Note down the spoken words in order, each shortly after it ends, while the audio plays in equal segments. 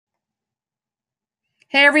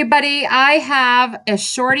Hey, everybody, I have a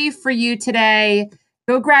shorty for you today.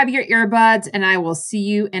 Go grab your earbuds, and I will see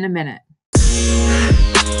you in a minute.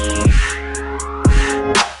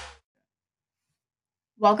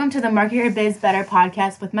 Welcome to the Market Your Biz Better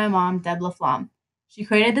podcast with my mom, Deb LaFlamme. She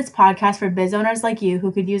created this podcast for biz owners like you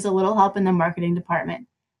who could use a little help in the marketing department.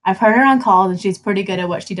 I've heard her on calls, and she's pretty good at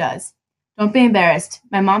what she does. Don't be embarrassed.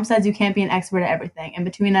 My mom says you can't be an expert at everything, and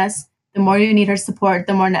between us, the more you need her support,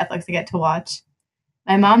 the more Netflix I get to watch.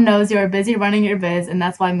 My mom knows you are busy running your biz, and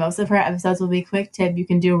that's why most of her episodes will be a quick tip you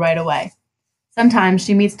can do right away. Sometimes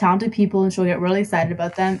she meets talented people and she'll get really excited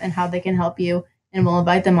about them and how they can help you, and will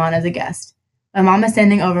invite them on as a guest. My mom is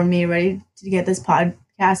standing over me, ready to get this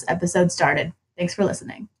podcast episode started. Thanks for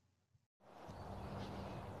listening.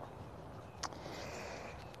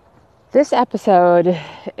 This episode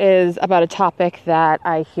is about a topic that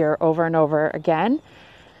I hear over and over again.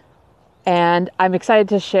 And I'm excited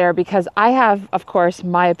to share because I have, of course,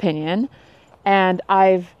 my opinion, and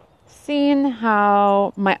I've seen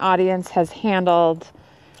how my audience has handled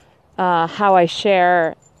how I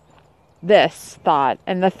share this thought.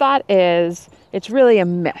 And the thought is, it's really a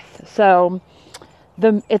myth. So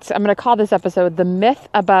I'm going to call this episode The Myth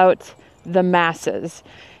About the Masses.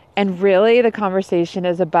 And really the conversation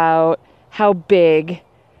is about how big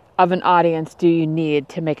of an audience do you need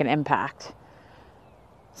to make an impact.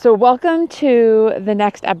 So welcome to the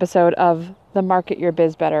next episode of the Market Your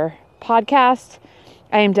Biz Better podcast.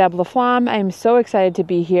 I am Deb LaFlamme. I am so excited to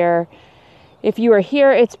be here. If you are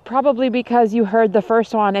here, it's probably because you heard the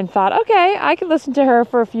first one and thought, okay, I could listen to her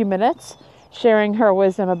for a few minutes, sharing her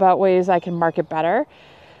wisdom about ways I can market better.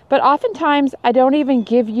 But oftentimes, I don't even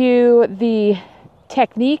give you the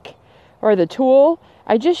technique or the tool.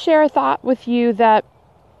 I just share a thought with you that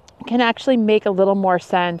can actually make a little more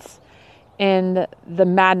sense in the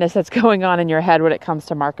madness that's going on in your head when it comes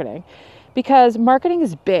to marketing. Because marketing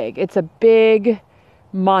is big. It's a big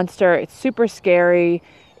monster. It's super scary.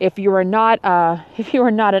 If you are not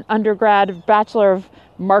an undergrad, bachelor of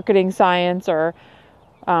marketing science, or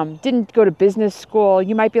didn't go to business school,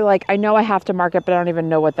 you might be like, I know I have to market, but I don't even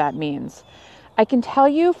know what that means. I can tell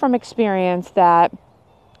you from experience that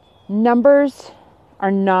numbers are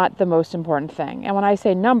not the most important thing. And when I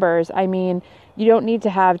say numbers, I mean you don't need to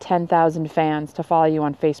have 10,000 fans to follow you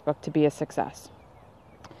on Facebook to be a success.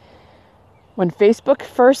 When Facebook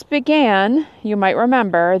first began, you might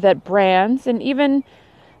remember that brands and even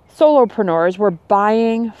solopreneurs were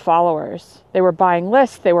buying followers. They were buying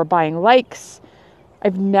lists. They were buying likes.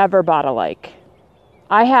 I've never bought a like.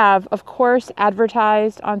 I have, of course,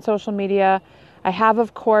 advertised on social media. I have,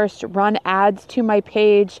 of course, run ads to my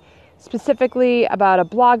page specifically about a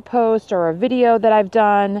blog post or a video that I've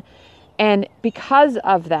done. And because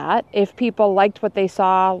of that, if people liked what they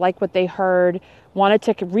saw, liked what they heard, wanted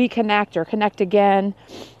to reconnect or connect again,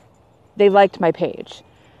 they liked my page.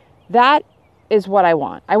 That is what I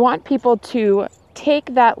want. I want people to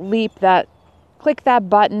take that leap, that click that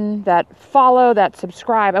button, that follow, that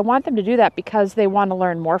subscribe. I want them to do that because they want to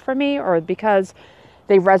learn more from me or because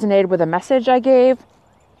they resonated with a message I gave.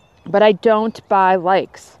 But I don't buy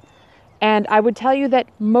likes. And I would tell you that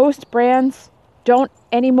most brands don't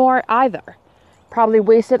anymore either. Probably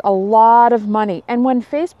wasted a lot of money. And when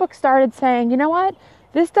Facebook started saying, you know what,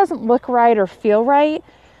 this doesn't look right or feel right,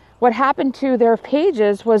 what happened to their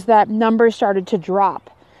pages was that numbers started to drop.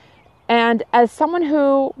 And as someone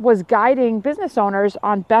who was guiding business owners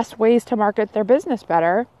on best ways to market their business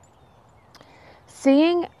better,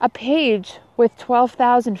 seeing a page with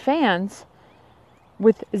 12,000 fans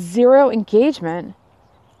with zero engagement,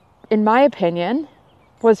 in my opinion,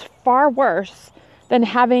 was far worse than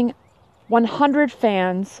having 100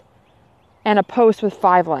 fans and a post with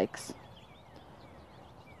 5 likes.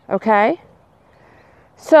 Okay?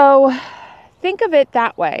 So think of it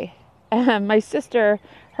that way. My sister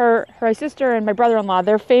and my brother-in-law,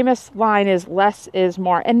 their famous line is less is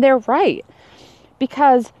more. And they're right.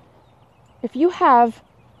 Because if you have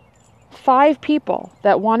 5 people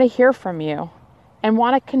that want to hear from you and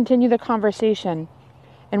want to continue the conversation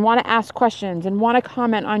and want to ask questions and want to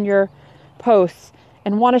comment on your posts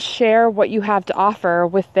and want to share what you have to offer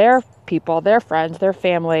with their people, their friends, their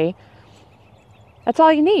family, that's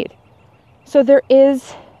all you need. So there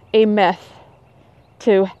is a myth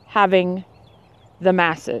to having the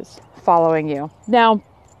masses following you. Now,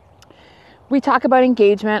 we talk about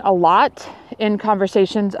engagement a lot in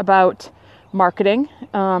conversations about marketing.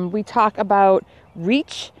 We talk about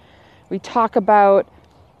reach. We talk about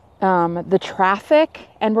the traffic,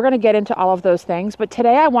 and we're going to get into all of those things. But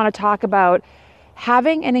today I want to talk about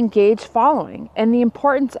having an engaged following and the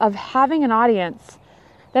importance of having an audience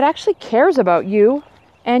that actually cares about you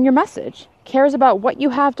and your message. cares about what you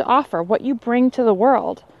have to offer, what you bring to the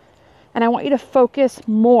world. And I want you to focus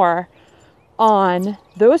more on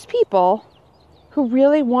those people who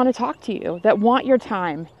really want to talk to you, that want your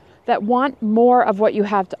time, that want more of what you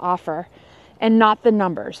have to offer, and not the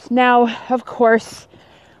numbers. Now, of course,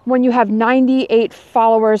 when you have 98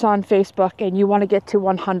 followers on Facebook and you want to get to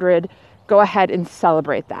 100, go ahead and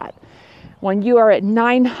celebrate that. When you are at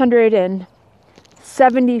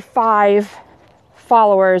 975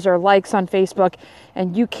 followers or likes on Facebook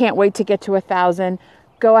and you can't wait to get to 1,000,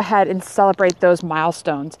 go ahead and celebrate those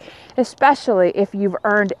milestones, especially if you've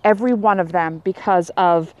earned every one of them because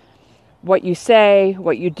of what you say,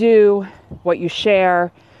 what you do, what you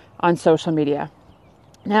share on social media.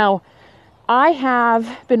 Now, I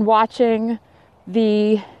have been watching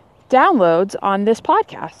the downloads on this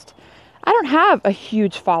podcast. I don't have a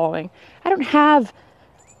huge following. I don't have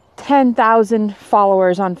 10,000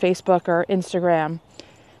 followers on Facebook or Instagram.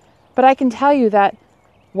 But I can tell you that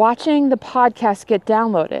watching the podcast get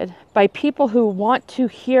downloaded by people who want to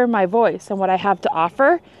hear my voice and what I have to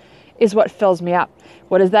offer is what fills me up.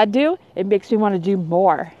 What does that do? It makes me want to do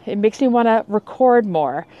more. It makes me want to record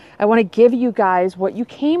more. I want to give you guys what you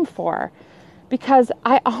came for because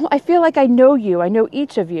I feel like I know you. I know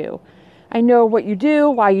each of you. I know what you do,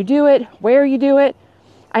 why you do it, where you do it.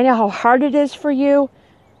 I know how hard it is for you.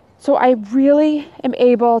 So I really am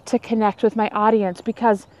able to connect with my audience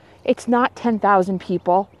because it's not 10,000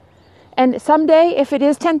 people. And someday, if it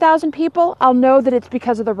is 10,000 people, I'll know that it's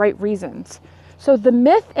because of the right reasons. So the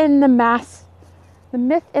myth in the masses,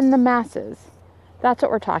 that's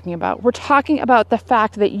what we're talking about. We're talking about the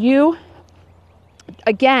fact that you,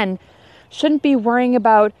 again, shouldn't be worrying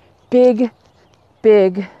about big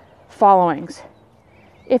followings.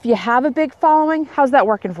 If you have a big following, how's that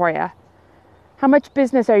working for you? How much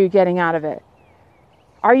business are you getting out of it?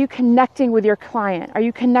 Are you connecting with your client? Are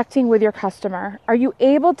you connecting with your customer? Are you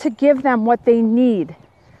able to give them what they need?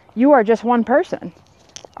 You are just one person.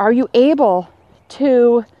 Are you able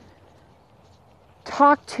to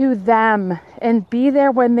talk to them and be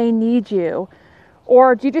there when they need you?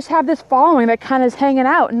 Or do you just have this following that kind of is hanging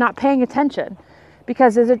out and not paying attention?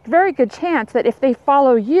 Because there's a very good chance that if they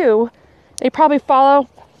follow you, they probably follow,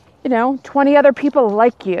 20 other people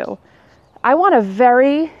like you. I want a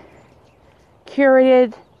very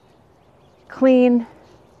curated, clean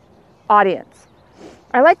audience.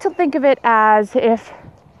 I like to think of it as if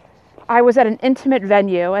I was at an intimate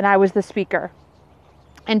venue and I was the speaker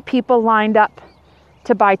and people lined up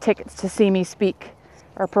to buy tickets to see me speak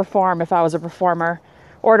or perform if I was a performer,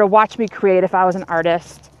 or to watch me create if I was an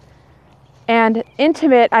artist. And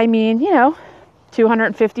intimate, I mean,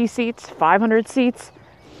 250 seats, 500 seats.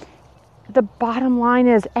 The bottom line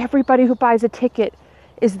is everybody who buys a ticket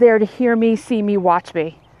is there to hear me, see me, watch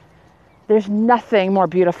me. There's nothing more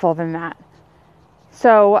beautiful than that.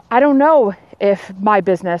 So I don't know if my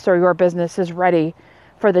business or your business is ready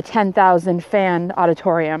for the 10,000 fan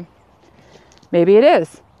auditorium. Maybe it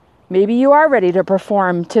is. Maybe you are ready to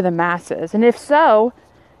perform to the masses. And if so,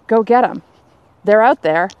 go get them. They're out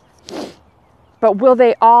there. But will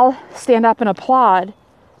they all stand up and applaud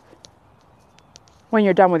when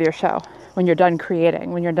you're done with your show, when you're done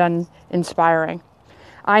creating, when you're done inspiring?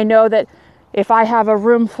 I know that if I have a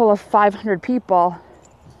room full of 500 people,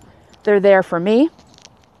 they're there for me.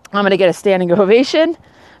 I'm going to get a standing ovation.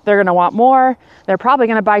 They're going to want more. They're probably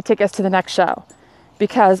going to buy tickets to the next show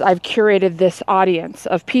because I've curated this audience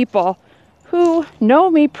of people who know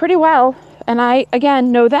me pretty well. And I,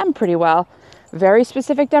 again, know them pretty well. Very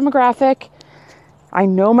specific demographic. I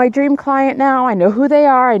know my dream client now. I know who they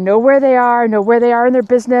are. I know where they are. I know where they are in their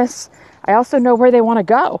business. I also know where they want to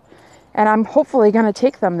go. And I'm hopefully going to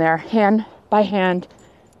take them there hand by hand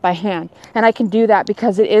by hand. And I can do that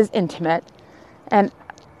because it is intimate. And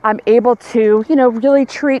I'm able to, really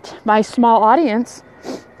treat my small audience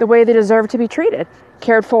the way they deserve to be treated.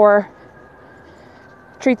 Cared for.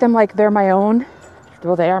 Treat them like they're my own.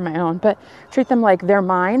 Well, they are my own, but treat them like they're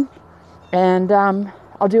mine. And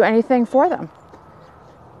I'll do anything for them.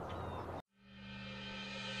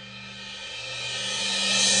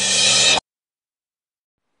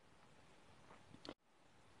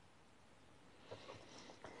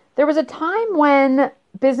 There was a time when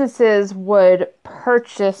businesses would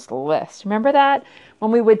purchase lists. Remember that?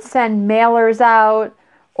 When we would send mailers out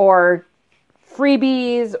or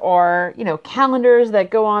freebies or, calendars that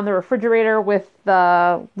go on the refrigerator with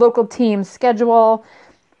the local team's schedule.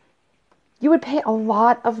 You would pay a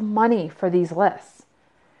lot of money for these lists.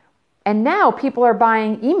 And now people are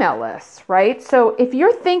buying email lists, right? So if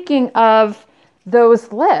you're thinking of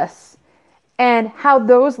those lists and how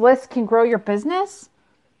those lists can grow your business,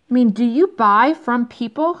 I mean, do you buy from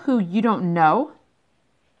people who you don't know?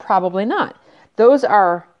 Probably not. Those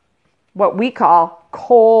are what we call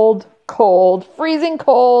cold, freezing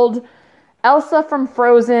cold, Elsa from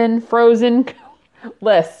Frozen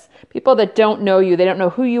lists. People that don't know you, they don't know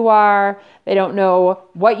who you are, they don't know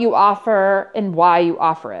what you offer and why you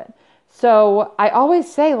offer it. So I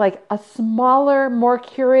always say, like, a smaller, more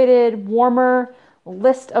curated, warmer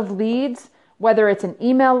list of leads, whether it's an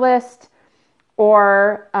email list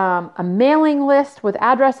or a mailing list with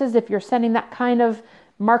addresses. If you're sending that kind of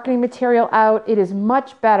marketing material out, it is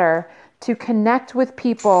much better to connect with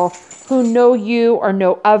people who know you or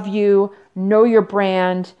know of you, know your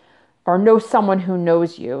brand, or know someone who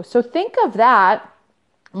knows you. So think of that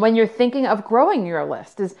when you're thinking of growing your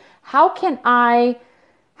list, is how can I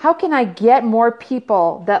get more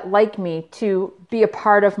people that like me to be a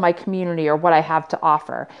part of my community or what I have to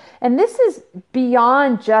offer? And this is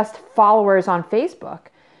beyond just followers on Facebook.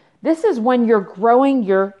 This is when you're growing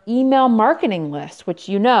your email marketing list, which,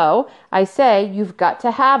 I say you've got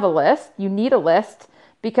to have a list. You need a list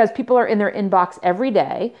because people are in their inbox every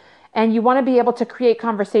day. And you want to be able to create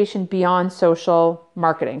conversation beyond social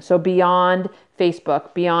marketing. So beyond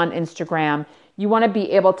Facebook, beyond Instagram, you want to be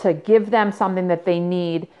able to give them something that they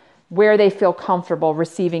need where they feel comfortable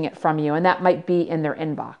receiving it from you. And that might be in their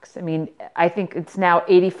inbox. I mean, I think it's now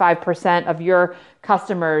 85% of your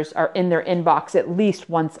customers are in their inbox at least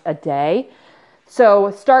once a day.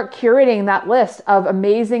 So start curating that list of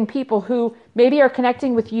amazing people who maybe are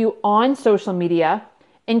connecting with you on social media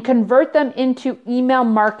and convert them into email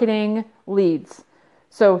marketing leads.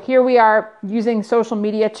 So here we are using social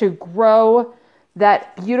media to grow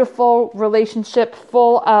that beautiful relationship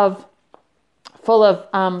full of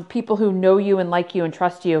people who know you and like you and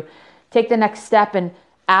trust you. Take the next step and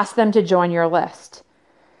ask them to join your list.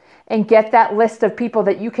 And get that list of people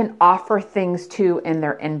that you can offer things to in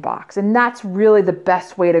their inbox. And that's really the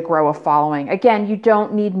best way to grow a following. Again, you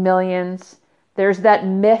don't need millions. There's that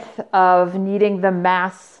myth of needing the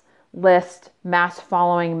mass list, mass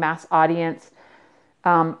following, mass audience.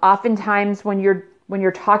 Oftentimes when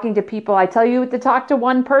you're talking to people, I tell you to talk to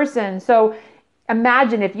one person. So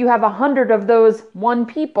imagine if you have 100 of those one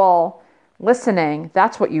people listening.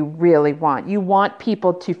 That's what you really want. You want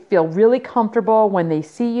people to feel really comfortable when they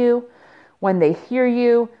see you, when they hear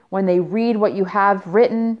you, when they read what you have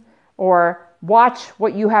written or watch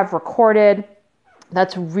what you have recorded.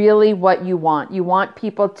 That's really what you want. You want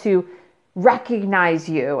people to recognize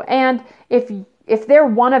you. And if they're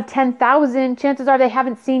one of 10,000, chances are they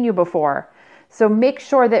haven't seen you before. So make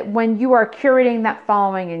sure that when you are curating that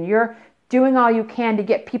following and you're doing all you can to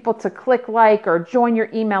get people to click like or join your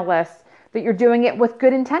email list, that you're doing it with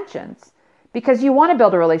good intentions because you want to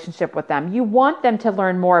build a relationship with them. You want them to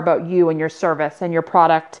learn more about you and your service and your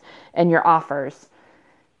product and your offers.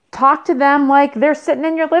 Talk to them like they're sitting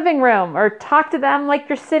in your living room, or talk to them like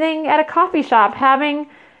you're sitting at a coffee shop having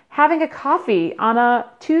a coffee on a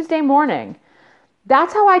Tuesday morning.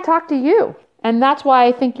 That's how I talk to you. And that's why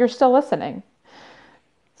I think you're still listening.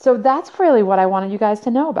 So that's really what I wanted you guys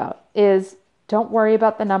to know about, is don't worry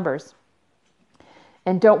about the numbers.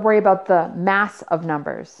 And don't worry about the mass of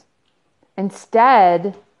numbers.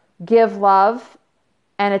 Instead, give love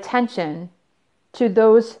and attention to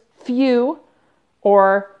those few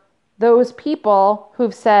or those people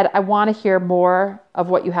who've said, I want to hear more of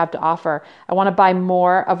what you have to offer. I want to buy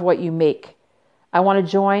more of what you make. I want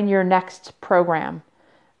to join your next program.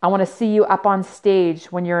 I want to see you up on stage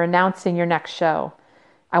when you're announcing your next show.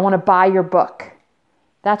 I want to buy your book.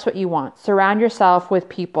 That's what you want. Surround yourself with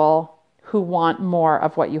people who want more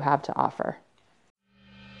of what you have to offer.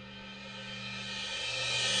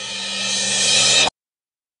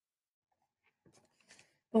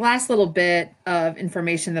 The last little bit of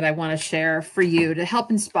information that I want to share for you to help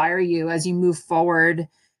inspire you as you move forward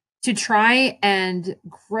to try and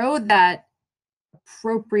grow that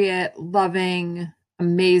appropriate, loving,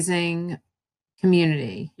 amazing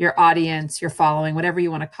community, your audience, your following, whatever you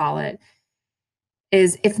want to call it,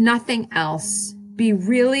 is, if nothing else, be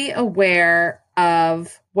really aware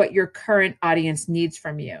of what your current audience needs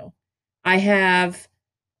from you. I have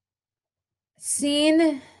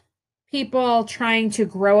seen people trying to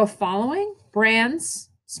grow a following, brands,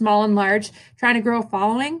 small and large, trying to grow a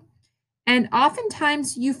following. And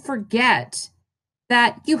oftentimes you forget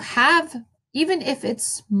that you have, even if it's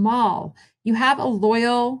small, you have a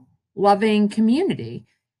loyal, loving community.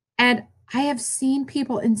 And I have seen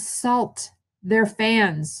people insult their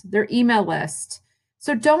fans, their email list.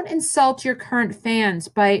 So don't insult your current fans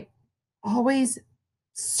by always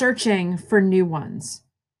searching for new ones.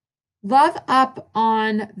 Love up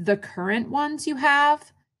on the current ones you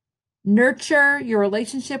have, Nurture your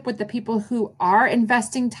relationship with the people who are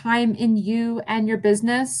investing time in you and your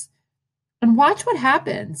business, and watch what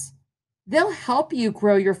happens. They'll help you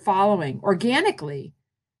grow your following organically,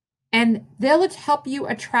 and they'll help you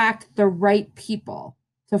attract the right people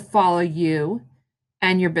to follow you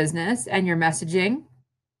and your business and your messaging.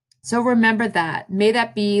 So remember that. May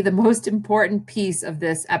that be the most important piece of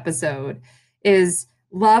this episode is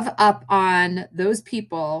love up on those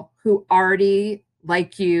people who already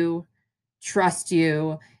like you, trust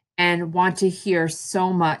you, and want to hear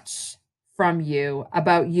so much from you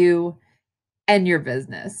about you and your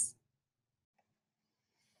business.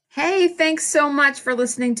 Hey, thanks so much for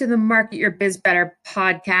listening to the Market Your Biz Better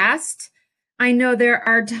podcast. I know there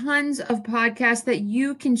are tons of podcasts that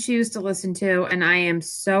you can choose to listen to, and I am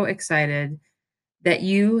so excited that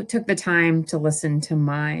you took the time to listen to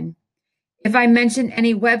mine. If I mentioned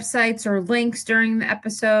any websites or links during the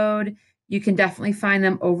episode, you can definitely find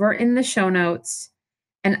them over in the show notes.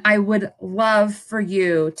 And I would love for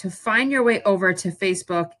you to find your way over to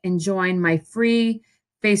Facebook and join my free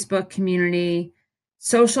Facebook community,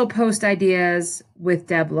 Social Post Ideas with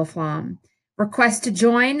Deb LaFlamme. Request to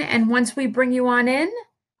join, and once we bring you on in,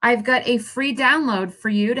 I've got a free download for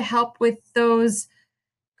you to help with those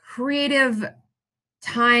creative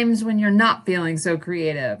times when you're not feeling so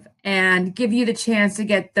creative and give you the chance to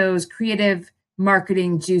get those creative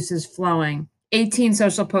marketing juices flowing. 18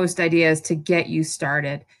 social post ideas to get you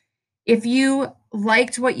started. If you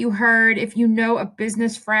liked what you heard, if you know a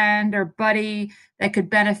business friend or buddy that could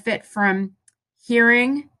benefit from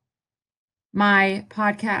hearing my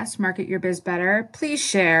podcast, Market Your Biz Better, please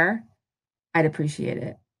share. I'd appreciate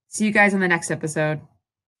it. See you guys on the next episode.